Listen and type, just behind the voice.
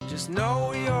just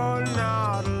know you're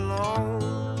not alone,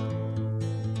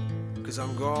 'cause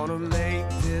I'm gonna make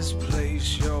this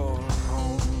place your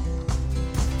home.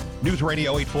 News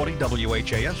Radio 840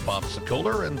 WHAS, Bob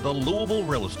Sokoler and the Louisville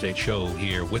Real Estate Show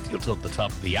here with you till the top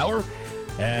of the hour.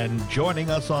 And joining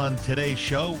us on today's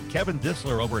show, Kevin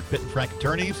Disler over at Pitt & Frank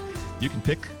Attorneys. You can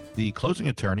pick the closing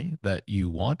attorney that you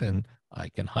want, and I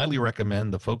can highly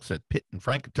recommend the folks at Pitt &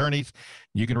 Frank Attorneys.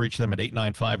 You can reach them at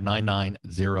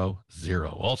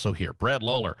 895-9900. Also here, Brad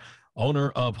Lawler,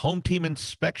 owner of Home Team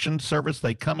Inspection Service.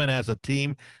 They come in as a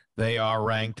team. They are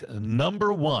ranked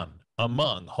number one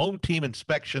among home team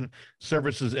inspection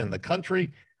services in the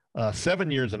country,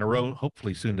 7 years in a row,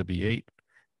 hopefully soon to be 8.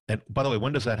 And by the way,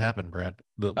 when does that happen, Brad?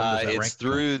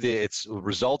 Its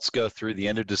results go through the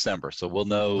end of December, so we'll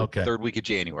know third week of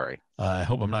January. I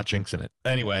hope I'm not jinxing it.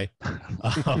 Anyway,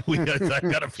 I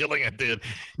got a feeling I did.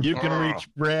 You can reach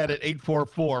Brad at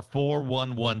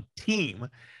 844-411-TEAM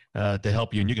to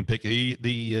help you, and you can pick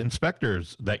the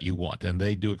inspectors that you want, and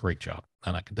they do a great job.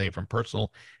 And I can tell you from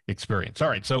personal experience. All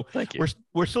right, so thank you.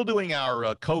 We're still doing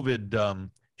our COVID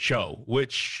show,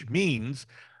 which means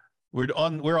we're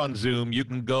on Zoom. You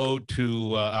can go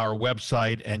to our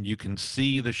website and you can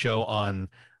see the show on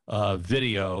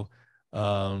video.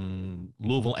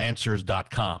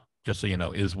 LouisvilleAnswers.com, just so you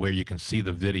know, is where you can see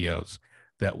the videos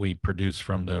that we produce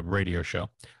from the radio show.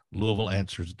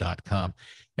 LouisvilleAnswers.com,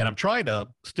 and I'm trying to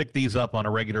stick these up on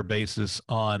a regular basis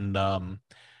on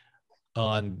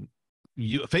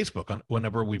Facebook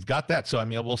whenever we've got that. So I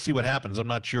mean, we'll see what happens. I'm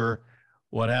not sure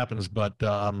what happens, but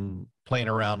I'm playing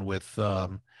around with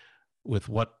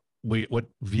what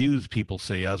views people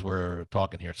see as we're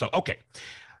talking here. So, okay.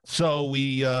 So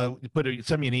we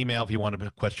send me an email if you want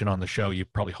a question on the show. You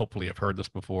probably hopefully have heard this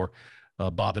before.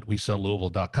 Bob at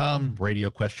WeSellLouisville.com, radio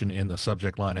question in the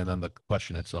subject line, and then the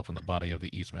question itself in the body of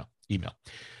the email.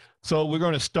 So we're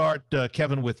going to start,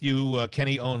 Kevin, with you.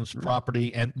 Kenny owns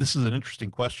property, and this is an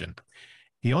interesting question.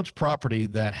 He owns property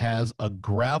that has a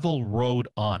gravel road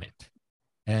on it,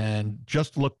 and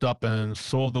just looked up and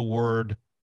saw the word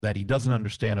that he doesn't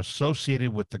understand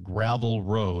associated with the gravel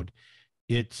road.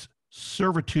 It's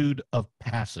servitude of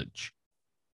passage.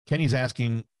 Kenny's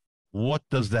asking, what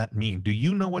does that mean? Do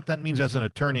you know what that means as an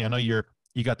attorney? I know you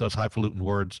got those highfalutin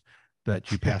words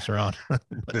that you pass around.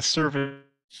 The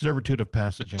servitude of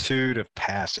passage. Servitude of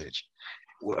passage.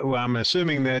 Well, I'm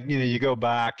assuming that you go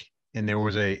back and there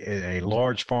was a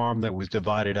large farm that was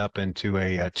divided up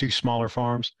into two smaller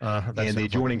farms, and the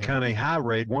adjoining county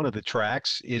highway, one of the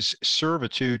tracks is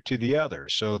servitude to the other,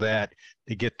 so that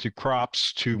to get to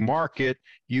crops to market,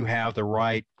 you have the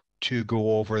right to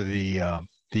go over the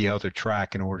other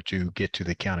track in order to get to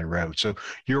the county road. So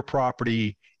your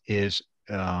property has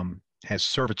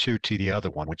servitude to the other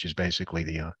one, which is basically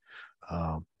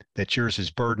that yours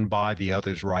is burdened by the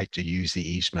other's right to use the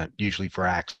easement, usually for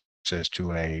access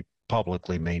to a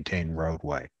publicly maintained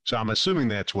roadway. So I'm assuming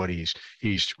that's what he's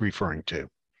referring to.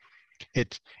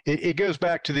 It goes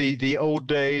back to the old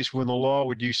days when the law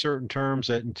would use certain terms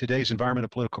that in today's environment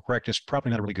of political correctness,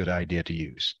 probably not a really good idea to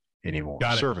use anymore.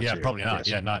 Got it. Servitude, yeah, probably not. yes.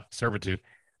 Yeah, not servitude.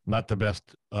 Not the best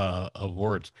of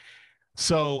words.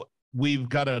 So we've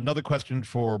got another question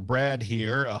for Brad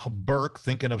here. Burke,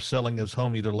 thinking of selling his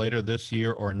home either later this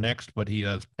year or next, but he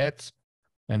has pets.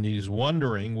 And he's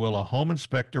wondering, will a home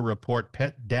inspector report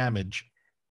pet damage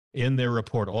in their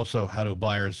report? Also, how do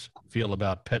buyers feel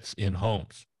about pets in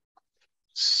homes?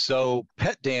 So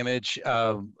pet damage,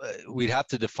 we'd have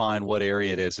to define what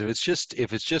area it is. If it's just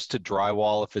to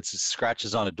drywall, if it's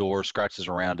scratches on a door, scratches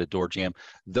around a door jamb,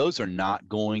 those are not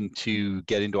going to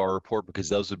get into our report because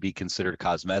those would be considered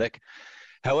cosmetic.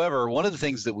 However, one of the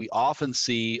things that we often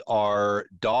see are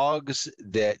dogs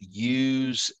that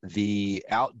use the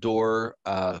outdoor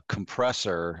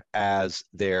compressor as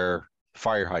their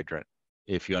fire hydrant,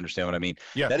 if you understand what I mean.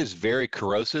 Yeah. That is very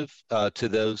corrosive to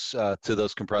those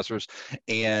compressors.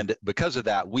 And because of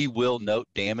that, we will note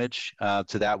damage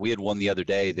to that. We had one the other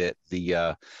day that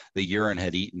the urine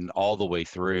had eaten all the way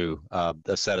through a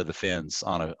set of the fins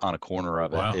on a corner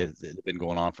of it. Wow. It had been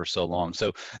going on for so long.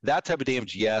 So that type of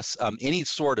damage, yes. Any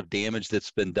sort of damage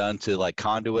that's been done to like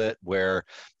conduit where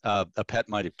a pet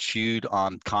might have chewed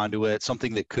on conduit,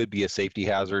 something that could be a safety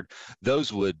hazard,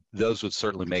 those would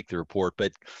certainly make the report.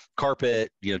 But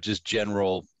carpet, just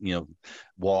general,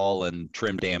 wall and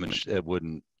trim damage, it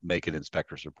wouldn't make an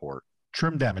inspector's report.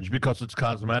 Trim damage because it's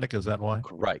cosmetic, is that why?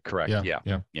 Right, correct.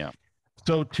 Yeah.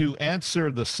 So to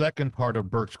answer the second part of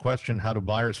Burke's question, how do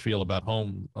buyers feel about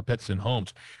pets in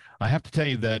homes? I have to tell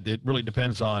you that it really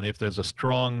depends on if there's a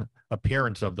strong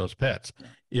appearance of those pets.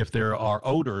 If there are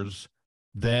odors,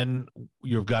 then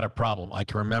you've got a problem. I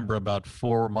can remember about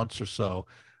 4 months or so,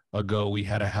 ago, we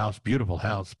had a house, beautiful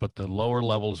house, but the lower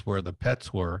levels where the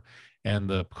pets were and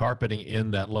the carpeting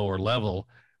in that lower level,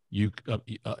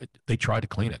 they tried to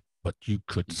clean it, but you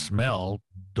could smell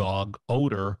dog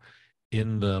odor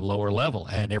in the lower level.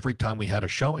 And every time we had a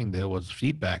showing, there was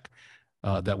feedback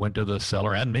that went to the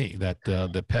seller and me that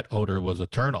the pet odor was a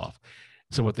turnoff.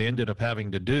 So what they ended up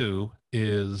having to do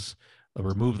is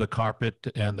remove the carpet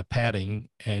and the padding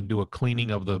and do a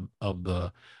cleaning of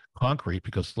the concrete,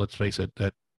 because let's face it,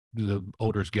 that the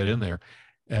odors get in there,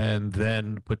 and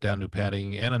then put down new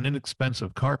padding and an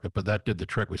inexpensive carpet. But that did the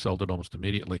trick. We sold it almost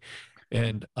immediately.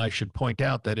 And I should point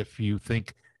out that if you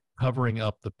think covering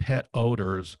up the pet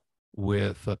odors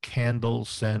with a candle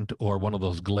scent or one of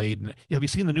those Glade, have you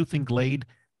seen the new thing Glade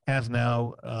has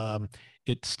now?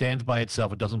 It stands by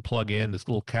itself. It doesn't plug in. This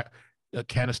little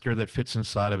canister that fits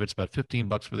inside of it. It's about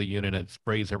 $15 for the unit, and it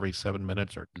sprays every 7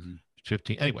 minutes or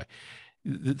 15. Anyway,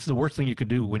 it's the worst thing you could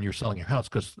do when you're selling your house,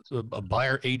 because a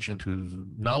buyer agent who's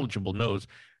knowledgeable knows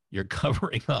you're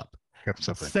covering up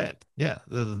scent. Yeah,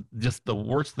 just the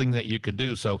worst thing that you could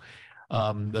do. So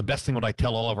the best thing, what I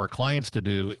tell all of our clients to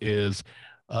do is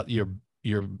your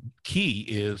key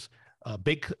is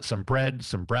bake some bread,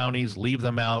 some brownies, leave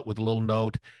them out with a little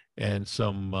note, and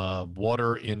some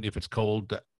water if it's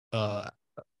cold,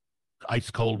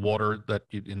 ice cold water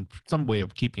in some way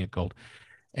of keeping it cold.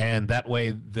 And that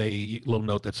way, little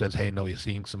note that says, "Hey, no, you're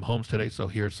seeing some homes today, so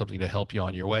here's something to help you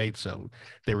on your way." So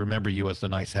they remember you as the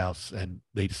nice house, and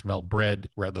they smell bread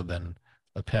rather than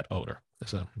a pet odor.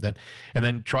 So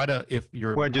then try to, if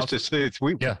you're just to say,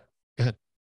 go ahead.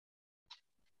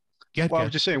 I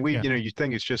was just saying, you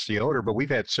think it's just the odor, but we've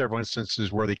had several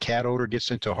instances where the cat odor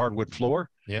gets into a hardwood floor.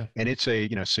 Yeah. And it's a,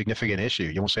 significant issue.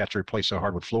 You almost have to replace a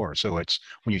hardwood floor. So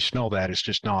when you smell that, it's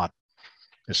just not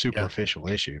a superficial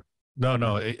issue. No.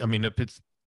 I mean,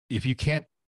 if you can't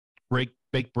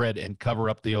bake bread and cover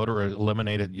up the odor or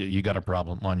eliminate it, you got a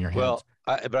problem on your hands. Well,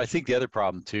 but I think the other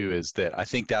problem too is that I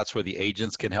think that's where the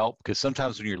agents can help, because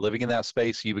sometimes when you're living in that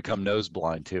space, you become nose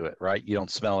blind to it, right? You don't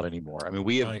smell it anymore. I mean,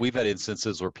 we've had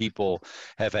instances where people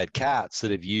have had cats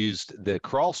that have used the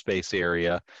crawl space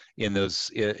area in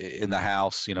the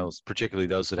house, particularly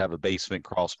those that have a basement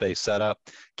crawl space setup.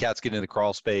 Cats get in the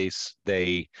crawl space,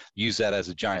 they use that as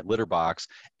a giant litter box,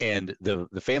 and the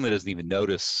family doesn't even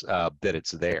notice that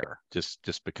it's there, just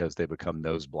because they become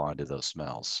nose blind to those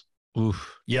smells.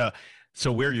 Oof. Yeah. So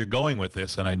where you're going with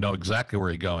this, and I know exactly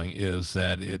where you're going, is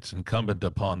that it's incumbent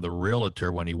upon the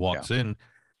realtor when he walks in.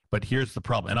 But here's the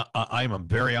problem. And I'm a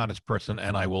very honest person,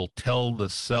 and I will tell the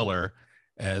seller,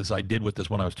 as I did with this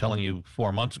when I was telling you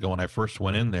 4 months ago when I first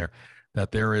went in there,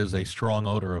 that there is a strong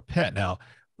odor of pet. Now,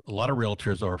 a lot of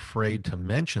realtors are afraid to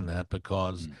mention that,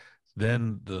 because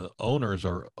then the owners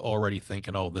are already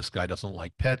thinking, oh, this guy doesn't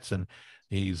like pets, and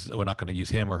we're not going to use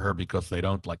him or her because they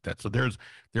don't like that. So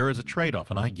there is a trade-off,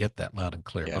 and I get that loud and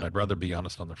clear. But I'd rather be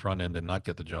honest on the front end and not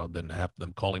get the job than have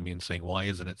them calling me and saying, why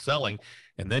isn't it selling?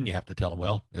 And then you have to tell them,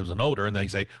 well, it was an odor. And they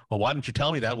say, well, why didn't you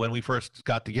tell me that when we first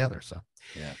got together? So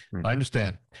I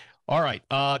understand. All right.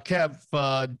 Kev,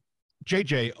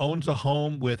 JJ owns a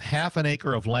home with half an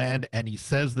acre of land, and he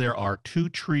says there are 2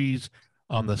 trees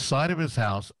on the side of his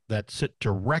house that sit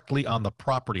directly on the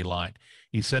property line.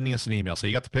 He's sending us an email. So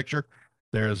you got the picture?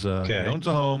 He owns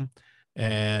a home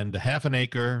and half an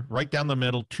acre right down the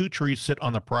middle. 2 trees sit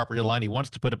on the property line. He wants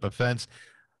to put up a fence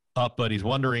up, but he's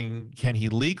wondering, can he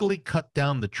legally cut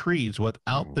down the trees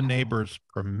without the neighbor's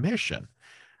permission?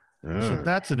 So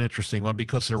that's an interesting one,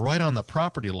 because they're right on the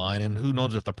property line, and who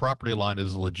knows if the property line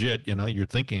is legit. You're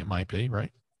thinking it might be,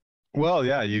 right? Well,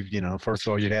 yeah, first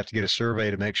of all, you'd have to get a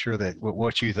survey to make sure that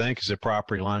what you think is the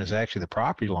property line is actually the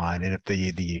property line. And if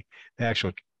the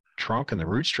actual trunk and the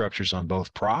root structures on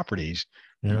both properties,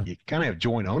 you kind of have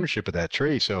joint ownership of that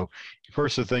tree. So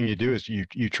first, the thing you do is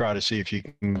you try to see if you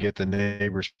can get the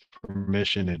neighbor's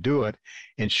permission to do it.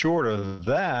 And short of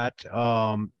that,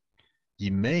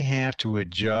 you may have to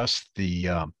adjust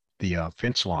the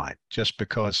fence line, just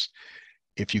because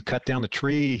if you cut down the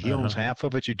tree, he owns half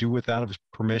of it, you do without his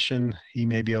permission, he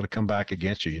may be able to come back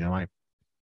against you. I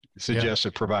suggest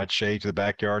it provides shade to the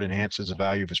backyard, enhances the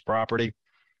value of his property.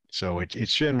 So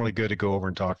it's generally good to go over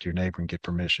and talk to your neighbor and get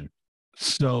permission.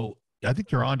 So I think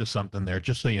you're onto something there,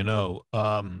 just so you know.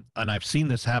 And I've seen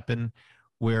this happen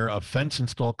where a fence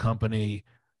install company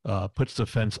puts the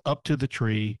fence up to the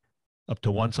tree, up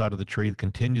to one side of the tree,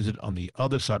 continues it on the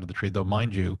other side of the tree, though,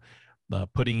 mind you,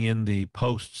 putting in the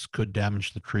posts could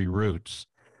damage the tree roots.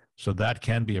 So that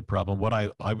can be a problem. What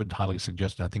I would highly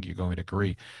suggest, and I think you're going to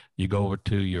agree, you go over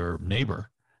to your neighbor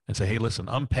and say, hey, listen,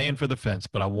 I'm paying for the fence,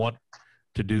 but I want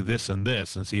to do this and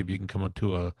this, and see if you can come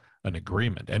to an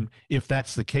agreement. And if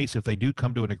that's the case, if they do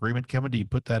come to an agreement, Kevin, do you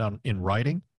put that in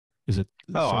writing? Is it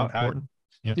so important?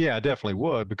 Yeah, I definitely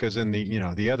would, because then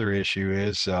the other issue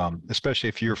is, especially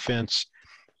if your fence,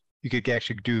 you could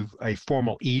actually do a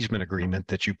formal easement agreement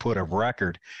that you put of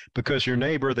record, because your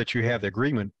neighbor that you have the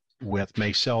agreement with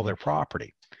may sell their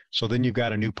property. So then you've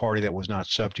got a new party that was not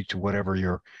subject to whatever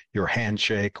your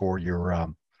handshake or your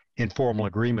informal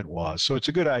agreement was. So it's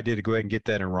a good idea to go ahead and get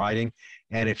that in writing.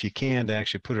 And if you can, to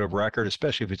actually put it of record,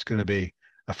 especially if it's going to be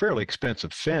a fairly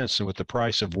expensive fence, and with the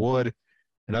price of wood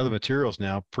and other materials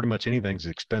now, pretty much anything's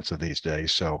expensive these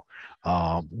days. So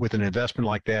with an investment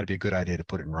like that, it'd be a good idea to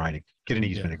put it in writing, get an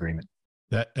easement agreement.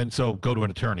 And so go to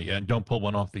an attorney, and don't pull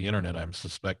one off the internet. I'm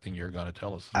suspecting you're going to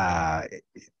tell us.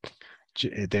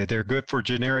 They're good for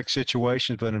generic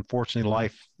situations, but unfortunately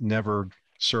life never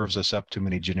serves us up too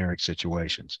many generic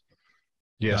situations.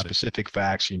 Yeah, specific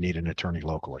facts, you need an attorney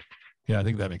locally. Yeah, I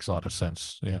think that makes a lot of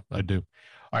sense. Yeah, I do.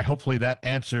 All right, hopefully that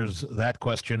answers that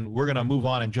question. We're going to move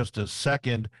on in just a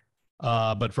second,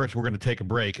 but first we're going to take a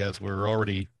break, as we're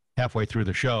already halfway through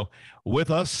the show.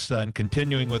 With us and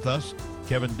continuing with us,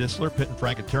 Kevin Dissler, Pitt and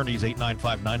Frank Attorneys,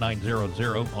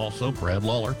 895-9900. Also, Brad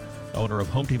Lawler, owner of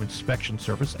Home Team Inspection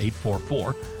Service,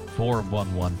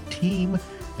 844-411-TEAM.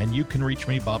 And you can reach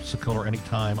me, Bob Sokoler,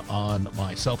 anytime on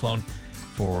my cell phone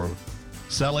for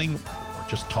selling or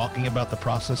just talking about the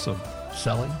process of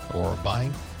selling or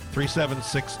buying.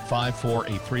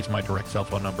 376-5483 is my direct cell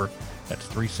phone number. That's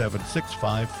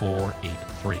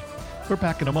 376-5483. We're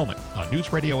back in a moment on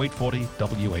News Radio 840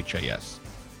 WHAS.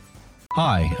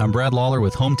 Hi, I'm Brad Lawler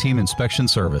with Home Team Inspection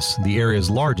Service, the area's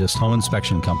largest home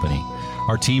inspection company.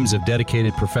 Our teams of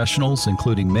dedicated professionals,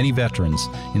 including many veterans,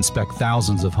 inspect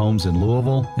thousands of homes in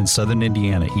Louisville and southern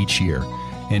Indiana each year.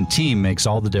 And team makes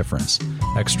all the difference.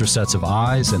 Extra sets of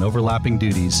eyes and overlapping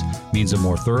duties means a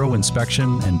more thorough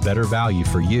inspection and better value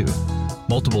for you.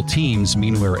 Multiple teams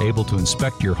mean we're able to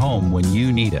inspect your home when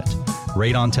you need it.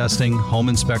 Radon testing, home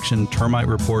inspection, termite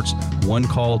reports, one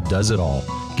call does it all.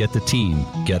 Get the team,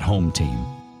 get Home Team.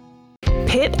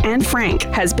 Pitt and Frank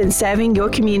has been serving your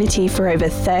community for over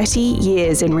 30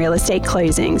 years in real estate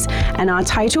closings, and our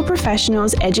title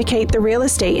professionals educate the real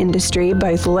estate industry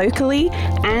both locally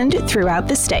and throughout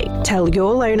the state. Tell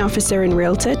your loan officer and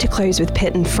realtor to close with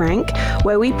Pitt and Frank,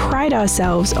 where we pride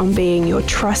ourselves on being your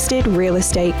trusted real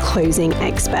estate closing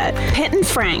expert. Pitt and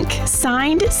Frank,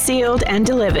 signed, sealed, and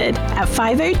delivered at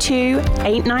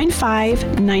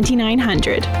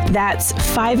 502-895-9900. That's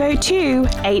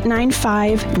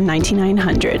 502-895-9900.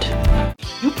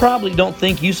 You probably don't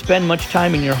think you spend much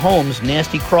time in your home's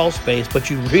nasty crawl space,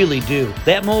 but you really do.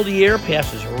 That moldy air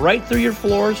passes right through your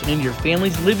floors and into your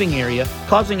family's living area,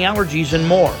 causing allergies and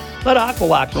more. Let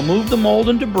Aqualock remove the mold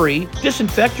and debris,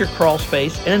 disinfect your crawl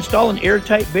space, and install an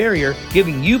airtight barrier,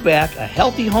 giving you back a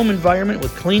healthy home environment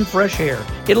with clean, fresh air.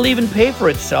 It'll even pay for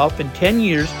itself in 10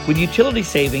 years with utility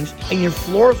savings, and your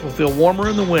floors will feel warmer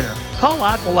in the winter. Call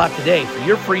Aqualock today for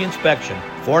your free inspection.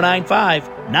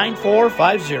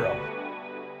 495-9450.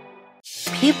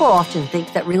 People often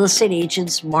think that real estate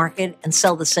agents market and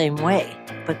sell the same way,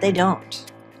 but they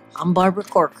don't. I'm Barbara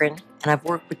Corcoran, and I've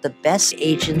worked with the best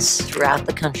agents throughout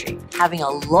the country. Having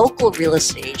a local real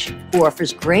estate agent who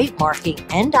offers great marketing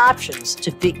and options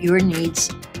to fit your needs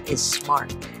is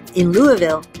smart. In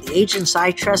Louisville, the agents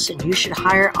I trust and you should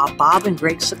hire are Bob and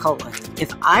Greg Sokoler.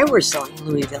 If I were selling in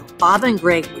Louisville, Bob and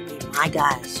Greg would be my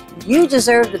guys. You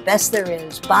deserve the best there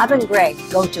is. Bob and Greg.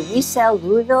 Go to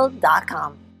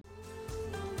WeSellLouisville.com.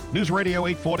 News Radio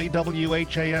 840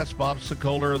 WHAS, Bob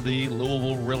Sokoler, the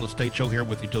Louisville Real Estate Show, here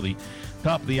with you till the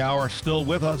top of the hour. Still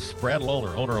with us, Brad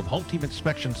Lawler, owner of Home Team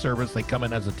Inspection Service. They come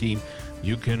in as a team.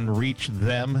 You can reach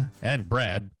them and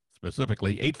Brad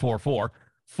specifically,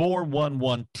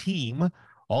 844-411-TEAM.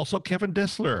 Also, Kevin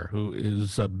Dissler, who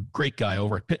is a great guy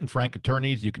over at Pitt and Frank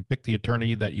Attorneys. You can pick the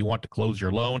attorney that you want to close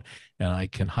your loan, and I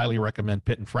can highly recommend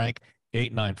Pitt and Frank,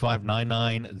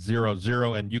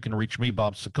 895-9900. And you can reach me,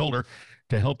 Bob Sokoler,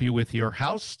 to help you with your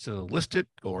house, to list it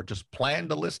or just plan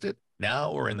to list it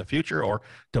now or in the future, or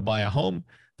to buy a home.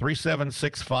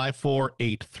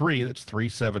 376-5483. That's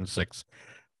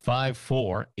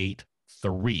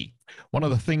 376-5483. One of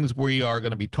the things we are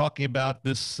going to be talking about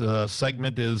this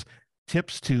segment is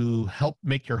tips to help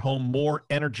make your home more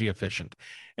energy efficient.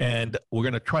 And we're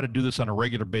going to try to do this on a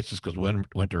regular basis because when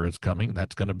winter is coming,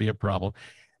 that's going to be a problem.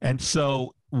 And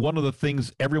so one of the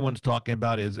things everyone's talking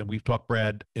about is, and we've talked,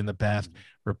 Brad, in the past,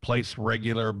 replace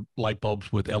regular light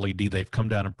bulbs with LED. They've come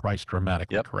down in price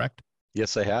dramatically, correct?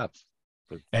 Yes, they have.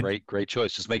 Great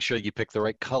choice. Just make sure you pick the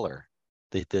right color,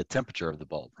 the temperature of the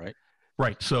bulb, right?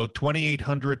 Right. So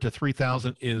 2,800 to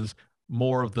 3,000 is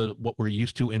more of what we're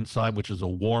used to inside, which is a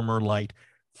warmer light.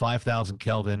 5,000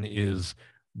 Kelvin is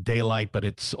daylight, but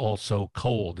it's also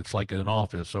cold. It's like an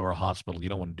office or a hospital. You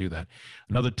don't want to do that.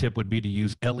 Another tip would be to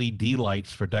use LED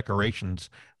lights for decorations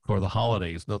for the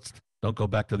holidays. Don't go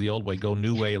back to the old way. Go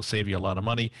new way. It'll save you a lot of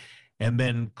money. And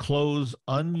then close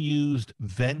unused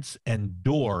vents and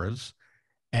doors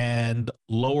and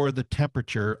lower the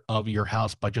temperature of your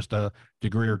house by just a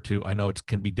degree or two. I know it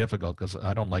can be difficult because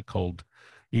I don't like cold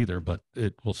either, but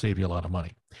it will save you a lot of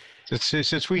money.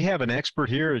 Since we have an expert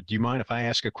here, do you mind if I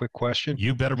ask a quick question?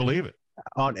 You better believe it.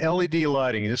 On LED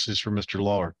lighting, this is for Mr.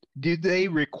 Lawler. Do they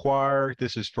require,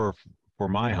 this is for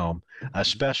my home, a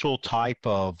special type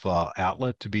of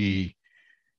outlet to be,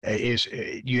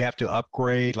 you have to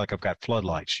upgrade? Like I've got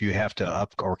floodlights. You have to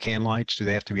or can lights, do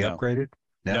they have to be upgraded?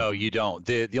 No, you don't.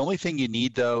 The only thing you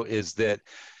need, though, is that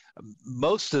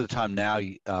most of the time now,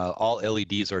 all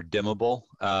LEDs are dimmable.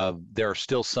 There are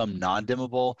still some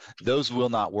non-dimmable. Those will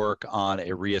not work on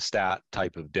a rheostat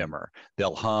type of dimmer.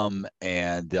 They'll hum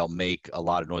and they'll make a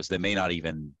lot of noise. They may not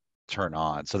even turn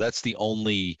on. So that's the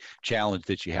only challenge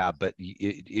that you have. But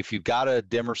if you've got a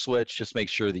dimmer switch, just make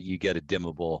sure that you get a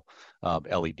dimmable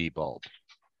LED bulb.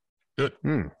 Good.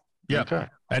 Yeah. Okay.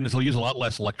 And it'll use a lot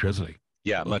less electricity.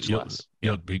 Yeah, much less.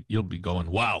 You'll be going,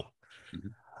 wow.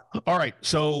 Mm-hmm. All right.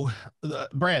 So,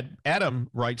 Brad, Adam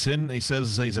writes in. He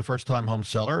says he's a first-time home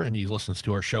seller, and he listens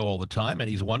to our show all the time, and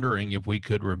he's wondering if we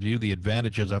could review the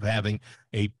advantages of having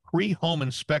a pre-home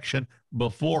inspection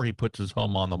before he puts his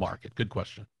home on the market. Good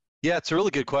question. Yeah, it's a really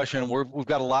good question. We've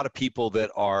got a lot of people that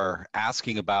are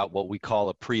asking about what we call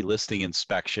a pre-listing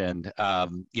inspection.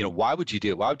 Why would you do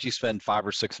it? Why would you spend $500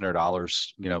 or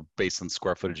 $600, based on the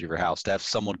square footage of your house, to have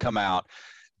someone come out,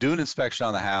 do an inspection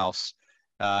on the house,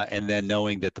 and then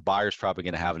knowing that the buyer's probably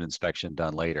going to have an inspection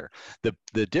done later.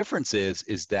 The difference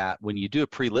is that when you do a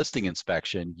pre-listing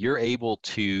inspection, you're able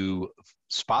to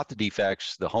spot the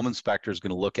defects. The home inspector is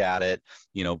going to look at it,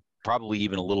 probably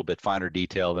even a little bit finer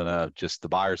detail than just the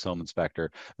buyer's home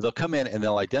inspector. They'll come in and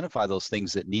they'll identify those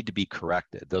things that need to be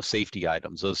corrected, those safety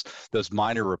items, those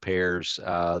minor repairs,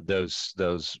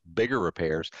 those bigger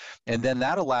repairs. And then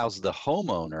that allows the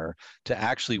homeowner to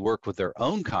actually work with their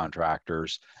own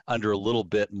contractors under a little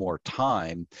bit more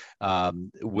time,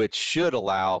 which should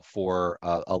allow for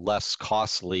a less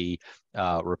costly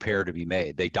repair to be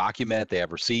made. They document, they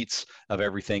have receipts of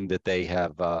everything that they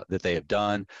have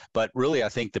done. But really, I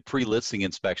think the pre-listing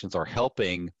inspections are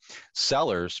helping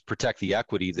sellers protect the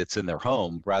equity that's in their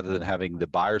home, rather than having the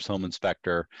buyer's home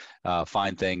inspector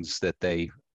find things that they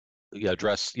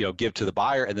address, give to the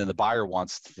buyer, and then the buyer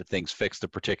wants the things fixed a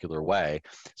particular way.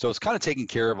 So it's kind of taking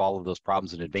care of all of those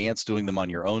problems in advance, doing them on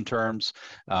your own terms.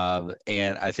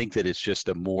 And I think that it's just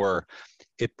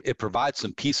it provides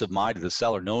some peace of mind to the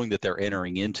seller, knowing that they're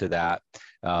entering into that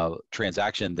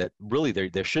transaction, that really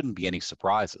there shouldn't be any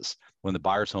surprises. When the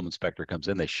buyer's home inspector comes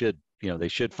in, they should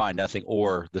find nothing,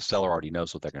 or the seller already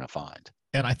knows what they're going to find.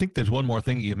 And I think there's one more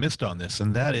thing you missed on this,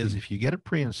 and that is if you get a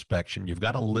pre-inspection, you've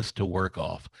got a list to work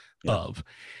off of.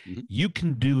 Mm-hmm. You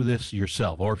can do this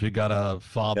yourself, or if you've got a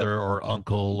father or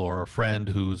uncle or a friend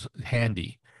who's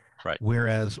handy. Right.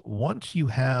 Whereas once you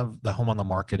have the home on the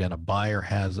market and a buyer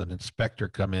has an inspector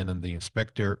come in and the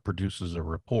inspector produces a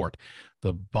report,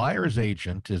 the buyer's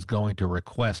agent is going to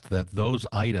request that those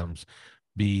items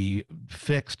be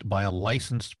fixed by a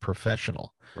licensed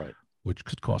professional. Right. Which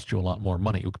could cost you a lot more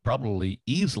money. You could probably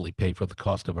easily pay for the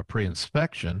cost of a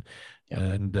pre-inspection. Yep.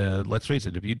 And let's face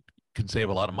it, if you can save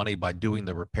a lot of money by doing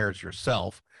the repairs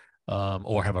yourself,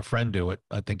 or have a friend do it,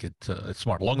 I think it's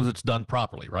smart, as long as it's done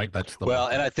properly, right? That's the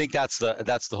and I think that's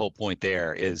the whole point.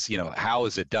 There is, how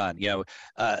is it done?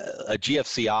 A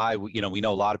GFCI. We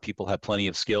know a lot of people have plenty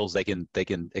of skills. They can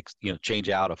change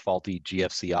out a faulty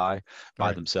GFCI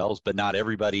by themselves, but not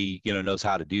everybody knows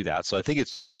how to do that. So I think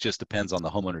it's just depends on the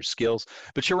homeowner's skills.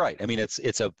 But you're right. I mean, it's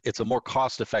a more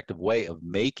cost-effective way of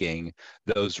making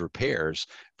those repairs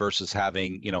versus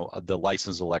having the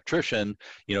licensed electrician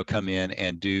come in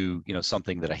and do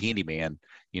something that a handyman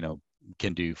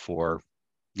can do for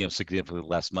significantly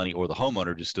less money, or the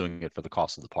homeowner just doing it for the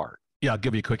cost of the part. Yeah, I'll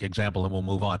give you a quick example and we'll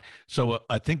move on. So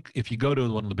I think if you go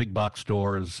to one of the big box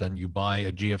stores and you buy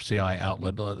a GFCI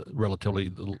outlet,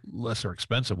 relatively lesser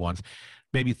expensive ones,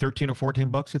 maybe 13 or 14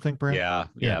 bucks, you think, Brad?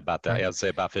 Yeah, about that. Right. I'd say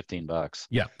about 15 bucks.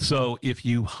 Yeah. So if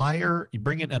you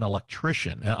bring in an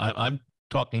electrician, I'm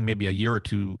talking maybe a year or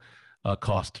two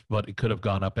cost, but it could have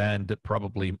gone up, and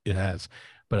it has,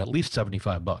 but at least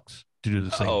 75 bucks to do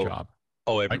the same job.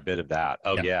 Oh, every bit of that.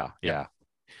 Oh, yeah.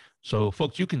 So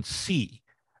folks, you can see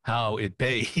how it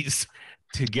pays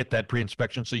to get that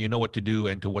pre-inspection, so you know what to do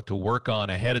and what to work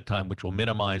on ahead of time, which will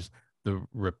minimize the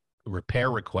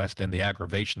repair request and the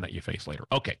aggravation that you face later.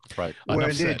 Okay. Right. I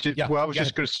was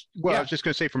just going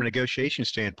to say, from a negotiation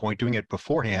standpoint, doing it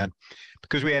beforehand,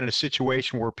 because we had a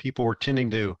situation where people were tending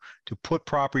to put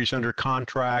properties under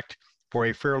contract for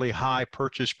a fairly high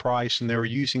purchase price, and they were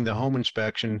using the home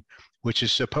inspection, which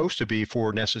is supposed to be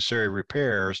for necessary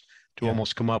repairs, to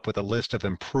almost come up with a list of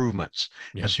improvements.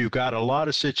 And so you've got a lot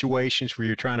of situations where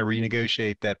you're trying to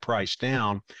renegotiate that price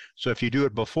down. So if you do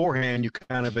it beforehand, you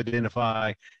kind of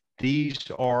identify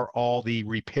these are all the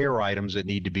repair items that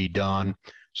need to be done.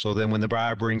 So then when the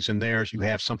buyer brings in theirs, you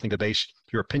have something to base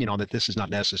your opinion on, that this is not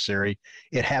necessary.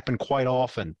 It happened quite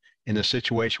often in the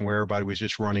situation where everybody was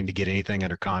just running to get anything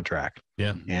under contract.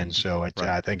 Yeah. And so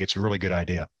I think it's a really good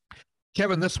idea.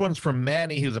 Kevin, this one's from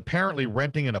Manny, who's apparently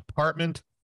renting an apartment,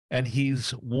 and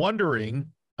he's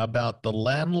wondering about the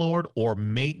landlord or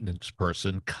maintenance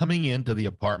person coming into the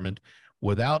apartment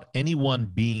without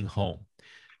anyone being home.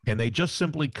 Can they just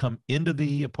simply come into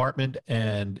the apartment,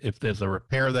 and if there's a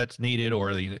repair that's needed,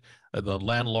 or the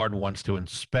landlord wants to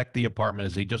inspect the apartment,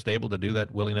 is he just able to do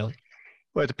that willy-nilly?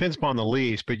 Well, it depends upon the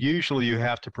lease, but usually you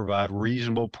have to provide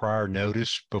reasonable prior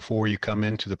notice before you come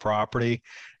into the property.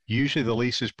 Usually the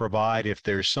leases provide, if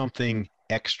there's something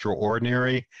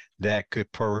extraordinary that could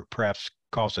perhaps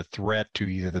cause a threat to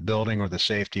either the building or the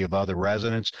safety of other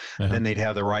residents, then they'd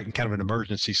have the right, in kind of an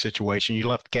emergency situation. You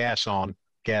left gas on,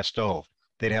 gas stove,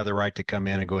 they'd have the right to come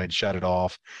in and go ahead and shut it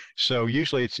off. So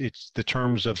usually it's the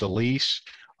terms of the lease,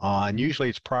 and usually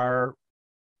it's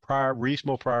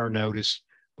reasonable prior notice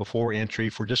before entry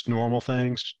for just normal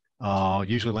things.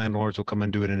 Usually landlords will come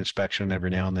and do an inspection every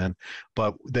now and then,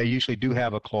 but they usually do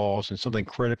have a clause in something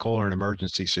critical or an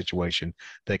emergency situation,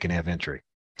 they can have entry.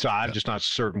 So I'm just not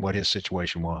certain what his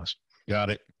situation was.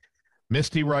 Got it.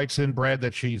 Misty writes in, Brad,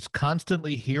 that she's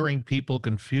constantly hearing people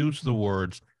confuse the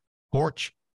words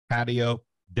porch, patio,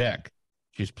 deck.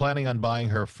 She's planning on buying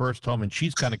her first home, and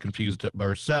she's kind of confused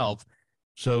herself.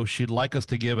 So she'd like us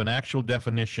to give an actual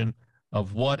definition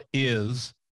of what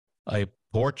is a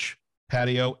porch,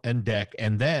 patio, and deck.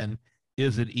 And then,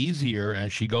 is it easier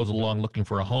as she goes along looking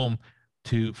for a home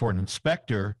for an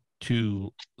inspector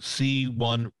to see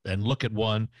one and look at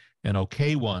one and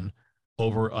okay one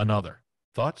over another?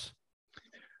 Thoughts?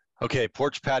 Okay,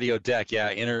 porch, patio, deck.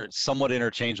 Yeah, somewhat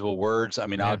interchangeable words. I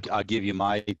mean, I'll give you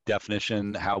my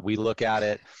definition, how we look at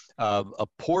it. A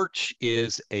porch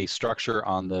is a structure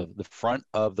on the front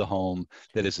of the home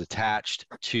that is attached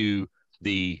to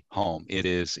the home. It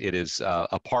is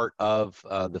a part of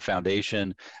the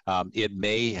foundation. It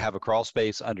may have a crawl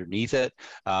space underneath it.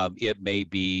 It may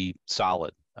be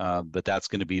solid, but that's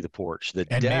going to be the porch. The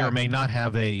deck may or may not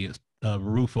have a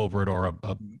roof over it, or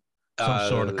some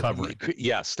sort of covering.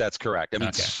 Yes, that's correct. I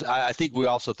mean, I think we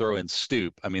also throw in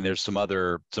stoop. I mean, there's some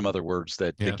other words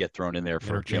that get thrown in there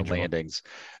for landings.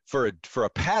 For a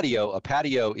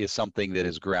patio is something that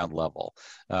is ground level.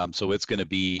 So it's going to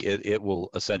be, it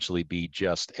will essentially be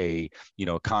just a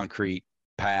concrete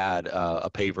pad, a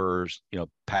paver's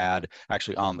pad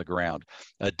actually on the ground.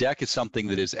 A deck is something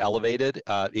that is elevated.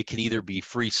 It can either be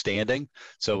freestanding,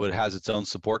 so it has its own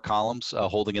support columns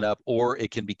holding it up, or it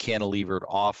can be cantilevered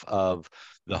off of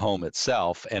the home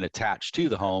itself and attached to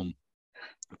the home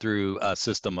through a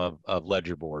system of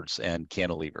ledger boards and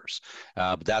cantilevers.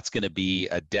 But that's going to be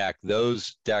a deck.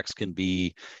 Those decks can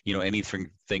be,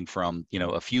 anything from,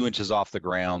 a few inches off the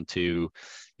ground to,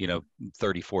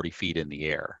 30, 40 feet in the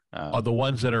air. Are the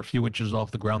ones that are a few inches off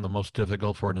the ground the most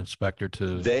difficult for an inspector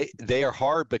to? They are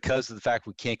hard because of the fact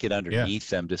we can't get underneath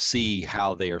them to see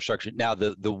how they are structured. Now,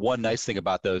 the one nice thing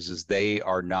about those is they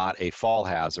are not a fall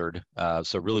hazard.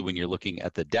 So really, when you're looking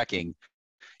at the decking,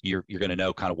 you're going to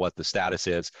know kind of what the status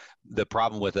is. The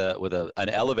problem with an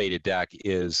elevated deck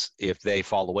is if they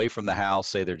fall away from the house,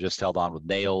 say they're just held on with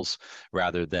nails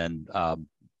rather than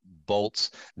bolts,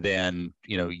 then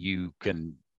you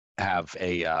can have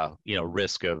a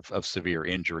risk of severe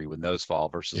injury when those fall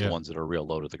versus the ones that are real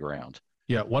low to the ground.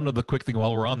 Yeah, one other quick thing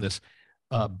while we're on this,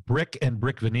 brick and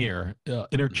brick veneer,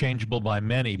 interchangeable by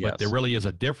many, but there really is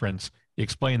a difference.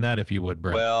 Explain that if you would,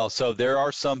 Brett. Well, so there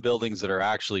are some buildings that are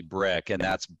actually brick, and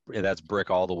that's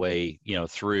brick all the way,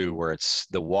 through, where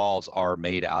the walls are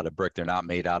made out of brick. They're not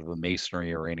made out of a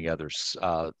masonry or any other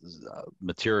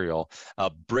material.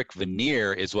 Brick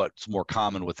veneer is what's more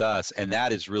common with us, and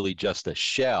that is really just a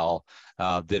shell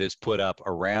that is put up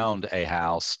around a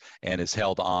house and is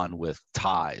held on with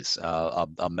ties,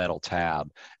 a metal tab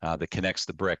that connects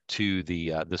the brick to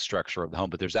the structure of the home.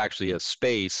 But there's actually a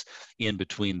space in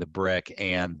between the brick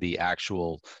and the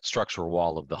actual structural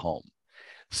wall of the home.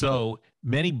 So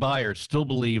many buyers still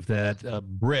believe that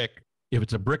brick, if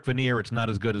it's a brick veneer, it's not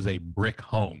as good as a brick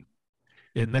home.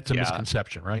 And that's a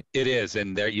misconception, right? It is,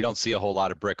 and there you don't see a whole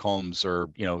lot of brick homes, or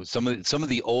some of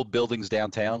the old buildings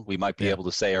downtown. We might be able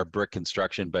to say are brick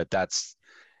construction, but that's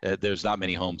there's not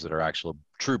many homes that are actual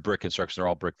true brick construction. They're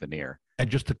all brick veneer. And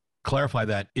just to clarify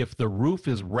that, if the roof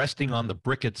is resting on the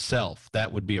brick itself,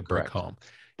 that would be a brick home.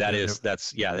 It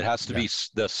has to be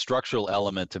the structural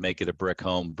element to make it a brick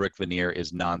home. Brick veneer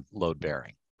is non-load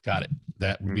bearing. Got it.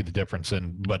 That would be the difference,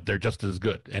 but they're just as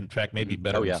good. In fact, maybe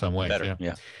better in some ways. Better,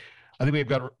 yeah. I think we've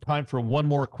got time for one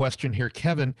more question here.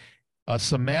 Kevin,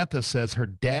 Samantha says her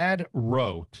dad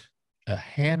wrote a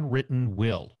handwritten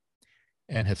will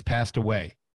and has passed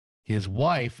away. His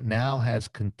wife now has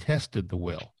contested the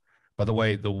will. By the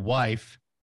way, the wife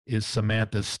is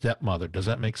Samantha's stepmother. Does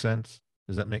that make sense?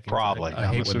 Does that make sense? Probably. I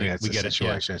hate when we get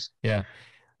it. Yeah.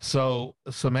 So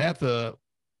Samantha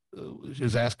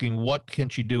is asking, what can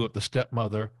she do if the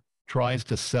stepmother tries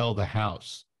to sell the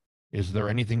house? Is there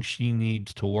anything she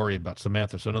needs to worry about,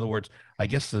 Samantha? So in other words, I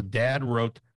guess the dad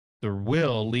wrote the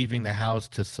will leaving the house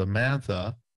to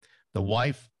Samantha. The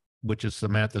wife, which is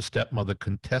Samantha's stepmother,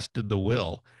 contested the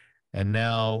will. And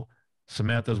now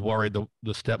Samantha's worried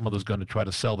the stepmother's going to try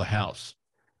to sell the house.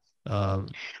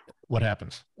 What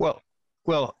happens? Well,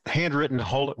 handwritten,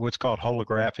 what's called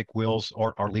holographic wills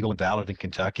are legal and valid in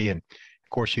Kentucky. And of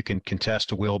course, you can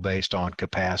contest a will based on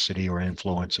capacity or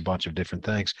influence, a bunch of different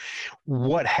things.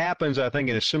 What happens, I think,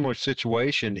 in a similar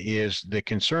situation is the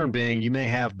concern being you may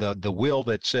have the will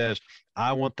that says,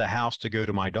 I want the house to go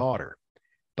to my daughter.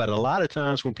 But a lot of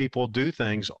times when people do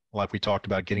things, like we talked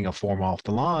about getting a form off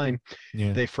the line,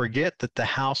 they forget that the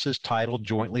house is titled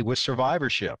jointly with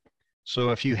survivorship. So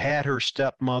if you had her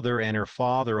stepmother and her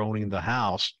father owning the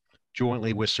house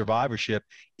jointly with survivorship,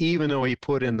 even though he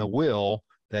put in the will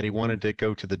that he wanted to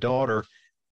go to the daughter,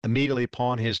 immediately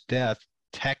upon his death,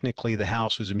 technically the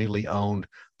house was immediately owned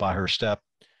by her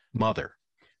stepmother.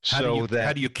 How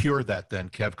do you cure that then,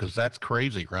 Kev? Because that's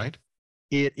crazy, right?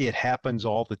 It happens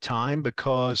all the time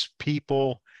because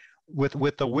people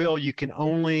with the will,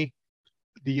 the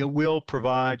will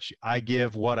provides, I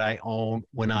give what I own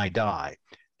when I die.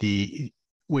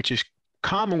 Which is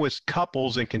common with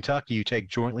couples in Kentucky. You take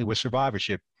jointly with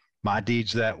survivorship. My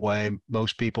deed's that way.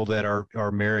 Most people that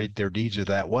are married, their deeds are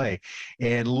that way.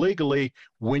 And legally,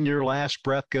 when your last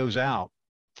breath goes out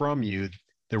from you,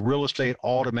 the real estate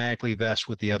automatically vests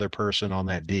with the other person on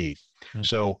that deed. Mm-hmm.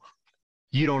 So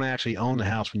you don't actually own the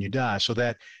house when you die. So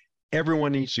that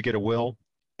everyone needs to get a will.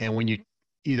 And when you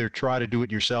either try to do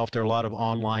it yourself, there are a lot of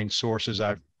online sources.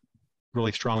 I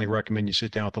really strongly recommend you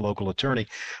sit down with the local attorney,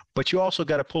 but you also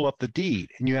got to pull up the deed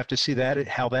and you have to see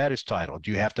how that is titled.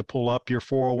 You have to pull up your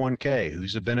 401k,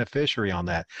 who's the beneficiary on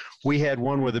that. We had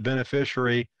one where the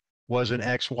beneficiary was an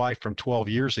ex-wife from 12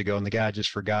 years ago and the guy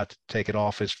just forgot to take it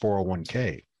off his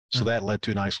 401k. So that led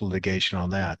to a nice litigation on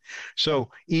that. So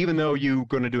even though you're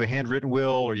going to do a handwritten will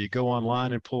or you go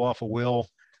online and pull off a will,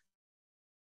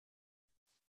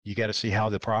 you got to see how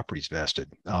the property's vested.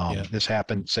 This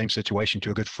happened, same situation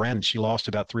to a good friend. She lost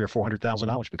about $300,000 or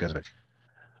 $400,000 because of it.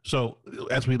 So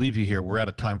as we leave you here, we're out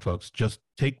of time, folks. Just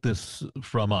take this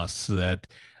from us that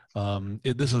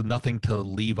this is nothing to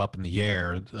leave up in the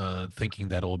air, thinking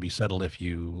that it will be settled if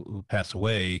you pass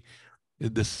away.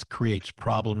 This creates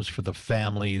problems for the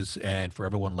families and for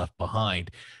everyone left behind.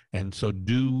 And so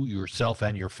do yourself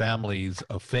and your families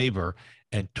a favor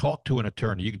and talk to an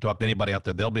attorney. You can talk to anybody out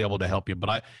there. They'll be able to help you.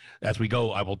 But as we go,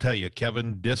 I will tell you,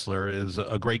 Kevin Dissler is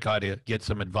a great guy to get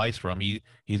some advice from.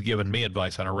 He's given me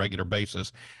advice on a regular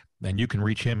basis. And you can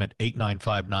reach him at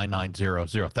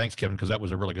 895-9900. Thanks, Kevin, because that was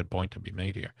a really good point to be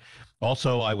made here.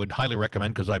 Also, I would highly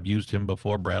recommend, because I've used him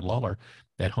before, Brad Lawler,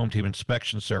 at Home Team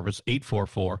Inspection Service,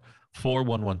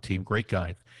 844-411-TEAM. Great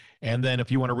guy. And then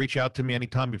if you want to reach out to me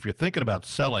anytime, if you're thinking about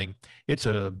selling, it's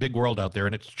a big world out there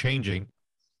and it's changing.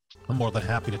 I'm more than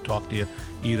happy to talk to you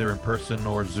either in person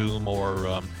or Zoom,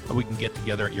 or we can get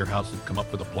together at your house and come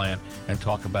up with a plan and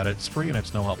talk about it. It's free and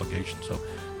it's no obligation, so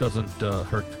it doesn't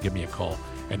hurt to give me a call.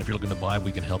 And if you're looking to buy,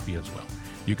 we can help you as well.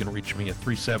 You can reach me at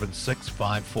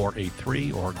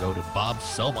 376-5483 or go to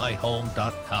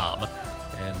bobsellmyhome.com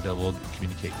and we'll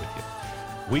communicate with you.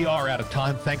 We are out of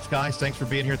time. Thanks, guys. Thanks for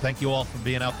being here. Thank you all for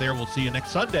being out there. We'll see you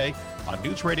next Sunday on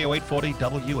News Radio 840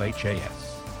 WHAS.